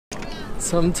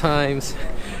Sometimes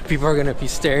people are gonna be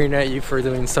staring at you for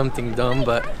doing something dumb,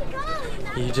 but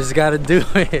you just gotta do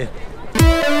it.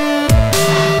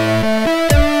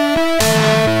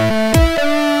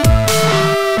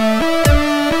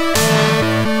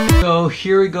 So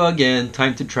here we go again,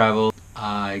 time to travel.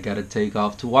 I gotta take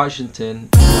off to Washington.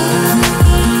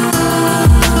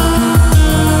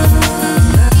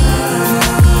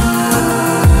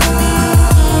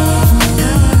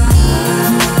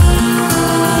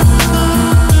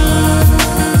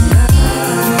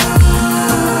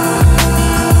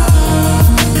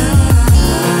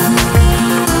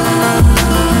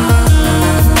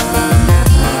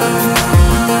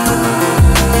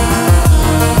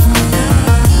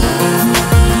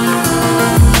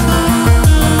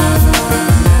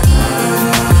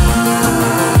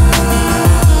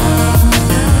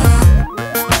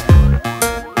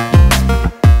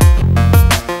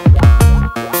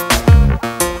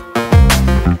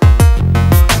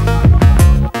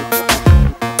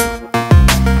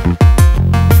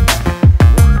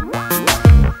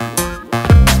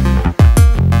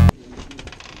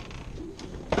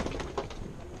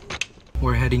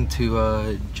 We're heading to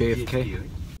JFK.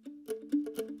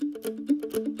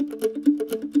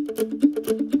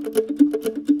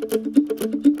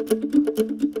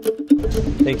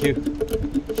 Thank you.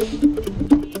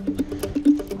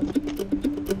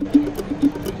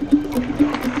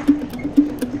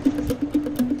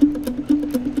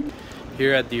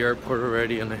 Here at the airport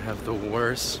already, and I have the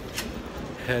worst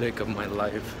headache of my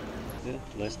life. Yeah,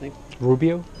 last name?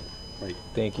 Rubio? Right.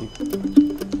 Thank you.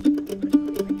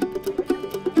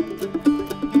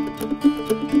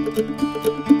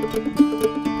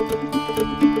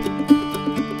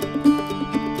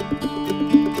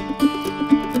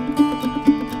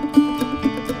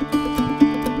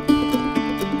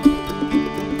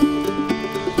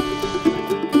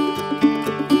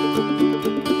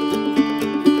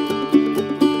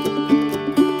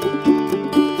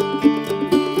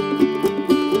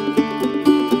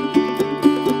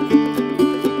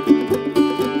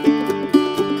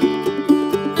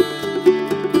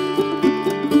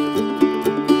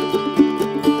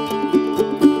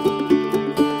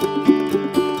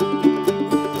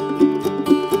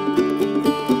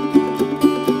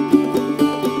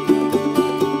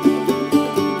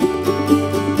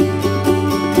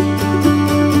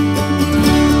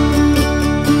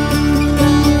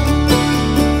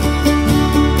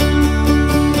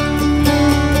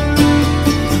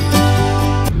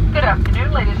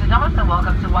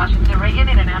 Welcome to Washington Reagan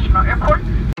International Airport.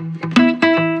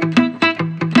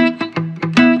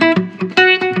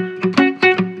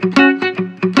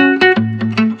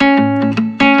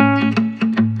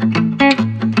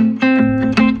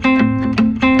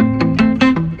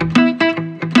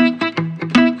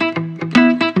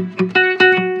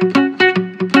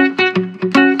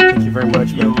 Thank you very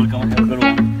much, man. You're welcome. Have a good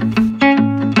one.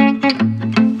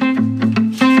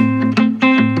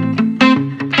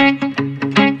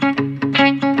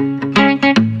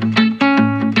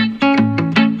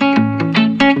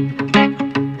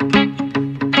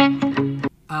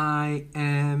 I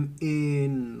am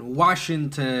in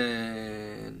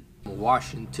Washington,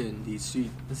 DC.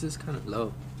 This is kind of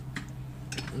low.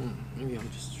 Maybe I'm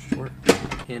just short.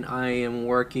 And I am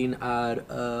working out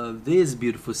of this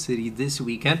beautiful city this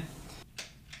weekend.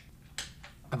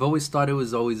 I've always thought it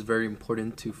was always very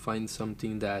important to find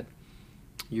something that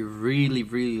you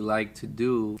really like to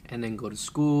do, and then go to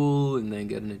school and then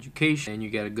get an education and you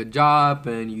get a good job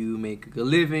and you make a good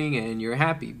living and you're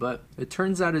happy. But it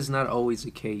turns out it's not always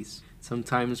the case.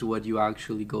 Sometimes what you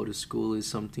actually go to school is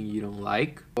something you don't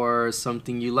like, or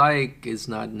something you like is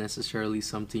not necessarily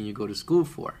something you go to school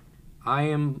for.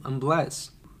 I'm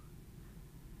blessed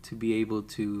to be able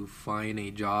to find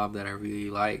a job that I really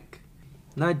like.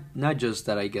 Not just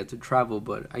that I get to travel,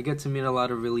 but I get to meet a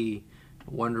lot of really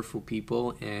wonderful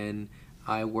people, and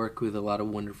I work with a lot of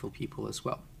wonderful people as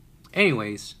well.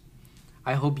 Anyways,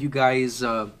 I hope you guys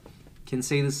can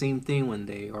say the same thing one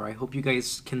day, or I hope you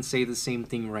guys can say the same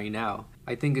thing right now.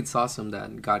 I think it's awesome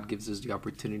that God gives us the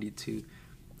opportunity to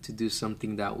do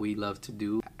something that we love to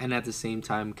do, and at the same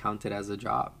time count it as a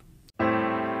job.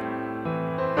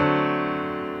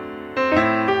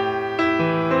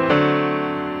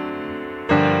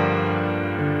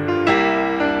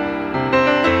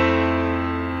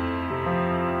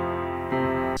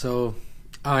 So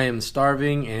I am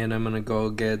starving and I'm gonna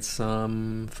go get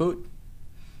some food.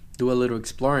 Do a little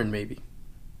exploring maybe.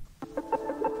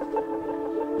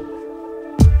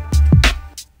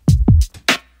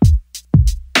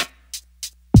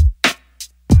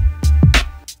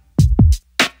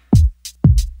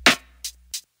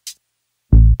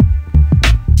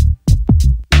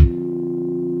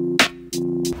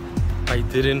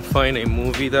 didn't find a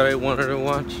movie that I wanted to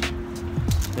watch,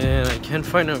 and I can't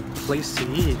find a place to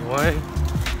eat. Why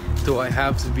do I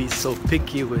have to be so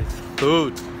picky with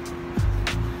food?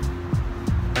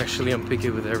 Actually, I'm picky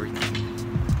with everything.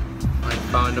 I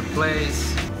found a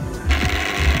place.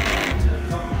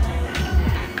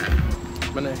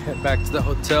 I'm gonna head back to the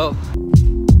hotel.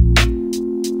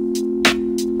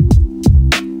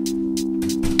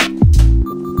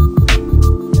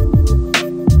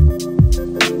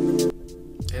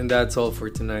 And that's all for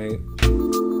tonight.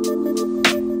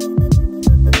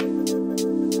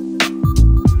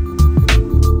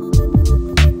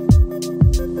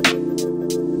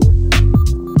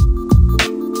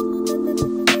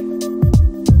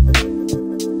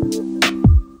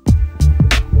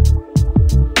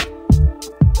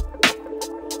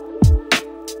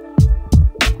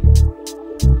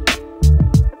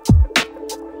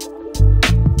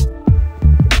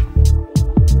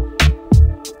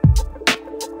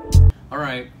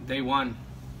 Alright, day one.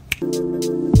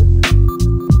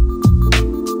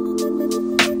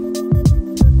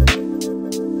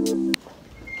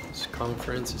 This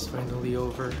conference is finally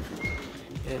over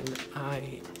and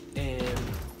I am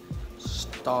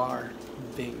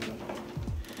starving.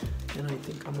 And I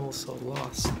think I'm also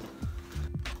lost.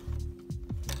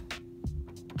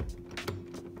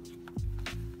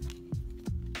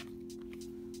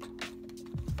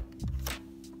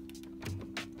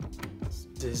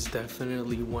 This is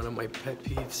definitely one of my pet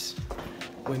peeves,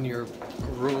 when your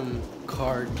room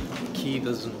card key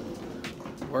doesn't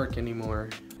work anymore.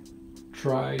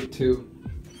 Try to.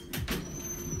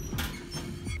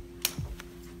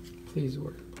 Please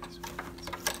work.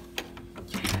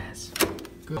 Yes.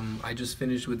 Good. I just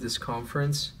finished with this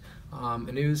conference,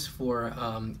 and it was for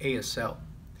ASL,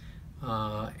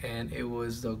 and it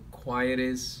was the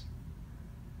quietest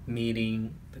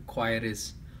meeting, the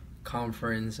quietest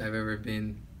conference I've ever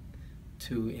been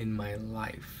to in my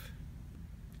life.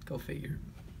 Go figure.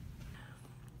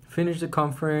 Finished the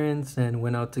conference and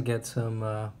went out to get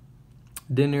some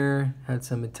dinner, had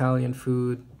some Italian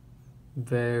food.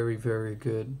 Very, very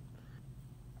good.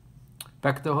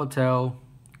 Back at the hotel,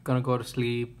 gonna go to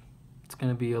sleep. It's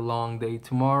gonna be a long day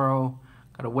tomorrow.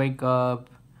 Gotta wake up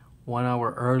 1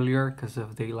 hour earlier because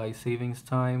of daylight savings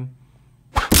time.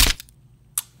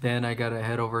 Then I gotta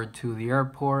head over to the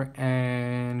airport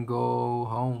and go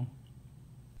home.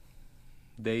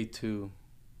 Day 2.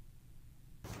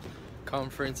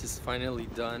 Conference is finally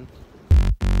done.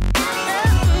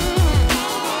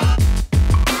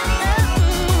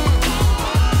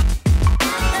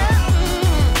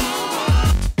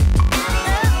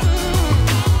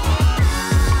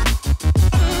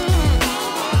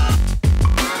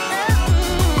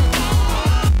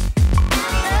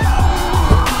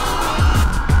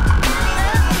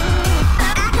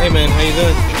 Hey man, how you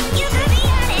doing?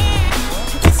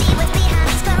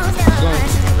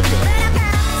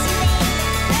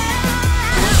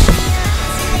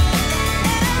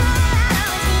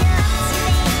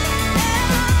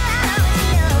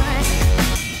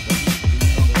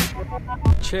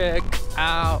 Check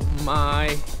out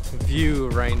my view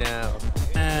right now.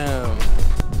 Bam,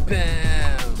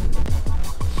 bam.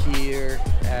 Here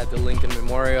at the Lincoln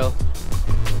Memorial.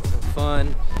 Some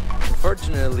fun.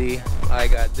 Unfortunately, I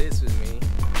got this with me.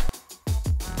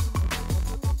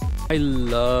 I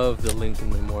love the Lincoln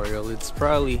Memorial. It's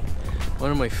probably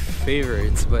one of my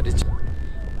favorites, but it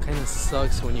kind of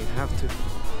sucks when you have to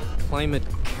climb it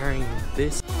carrying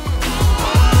this.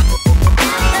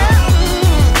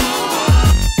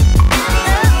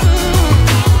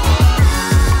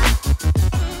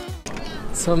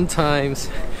 Sometimes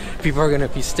people are gonna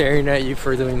be staring at you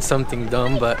for doing something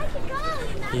dumb, but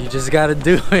you just gotta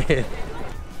do it.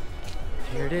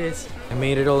 Here it is. I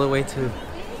made it all the way to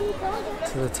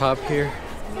the top here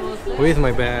with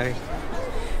my bag,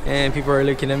 and people are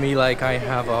looking at me like I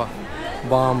have a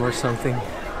bomb or something.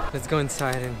 Let's go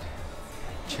inside and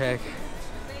check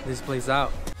this place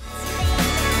out.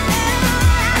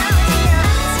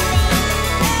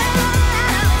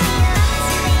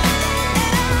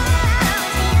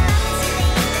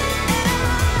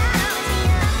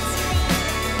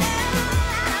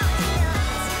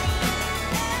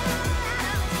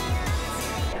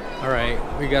 Alright,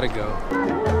 we gotta go.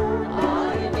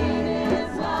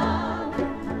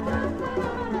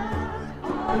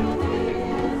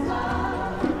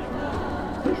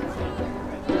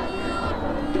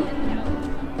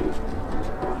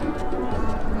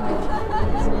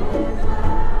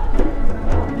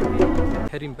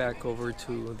 Heading back over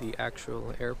to the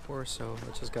actual airport, so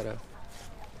I just gotta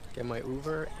get my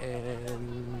Uber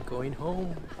and going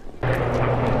home.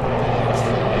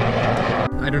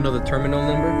 I don't know the terminal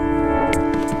number,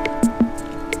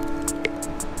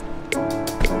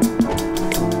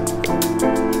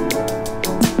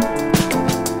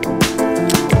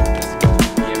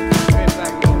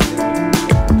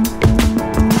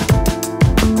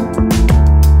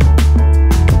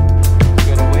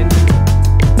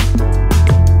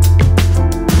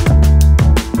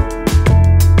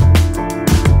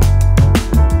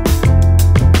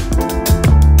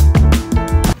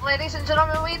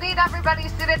 need everybody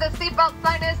seated. The seatbelt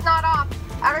sign is not off.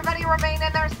 Everybody remain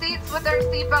in their seats with their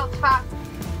seatbelts fastened.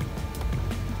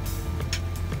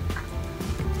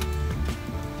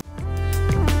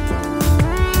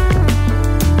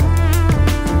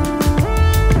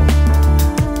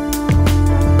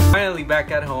 Finally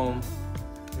back at home.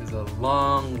 It was a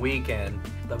long weekend.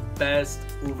 The best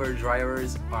Uber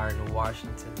drivers are in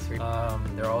Washington.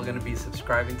 They're all gonna be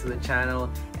subscribing to the channel,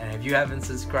 and if you haven't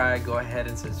subscribed, go ahead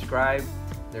and subscribe.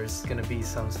 There's gonna be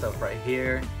some stuff right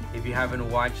here. If you haven't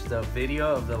watched the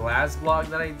video of the last vlog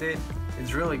that I did,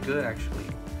 it's really good actually.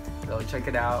 So check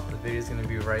it out. The video is gonna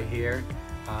be right here.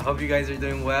 I hope you guys are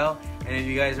doing well, and if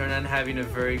you guys are not having a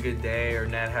very good day or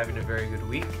not having a very good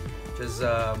week, just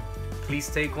please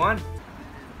take one.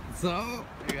 So,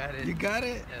 You got it. you got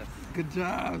it? Yes. Good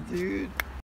job, dude.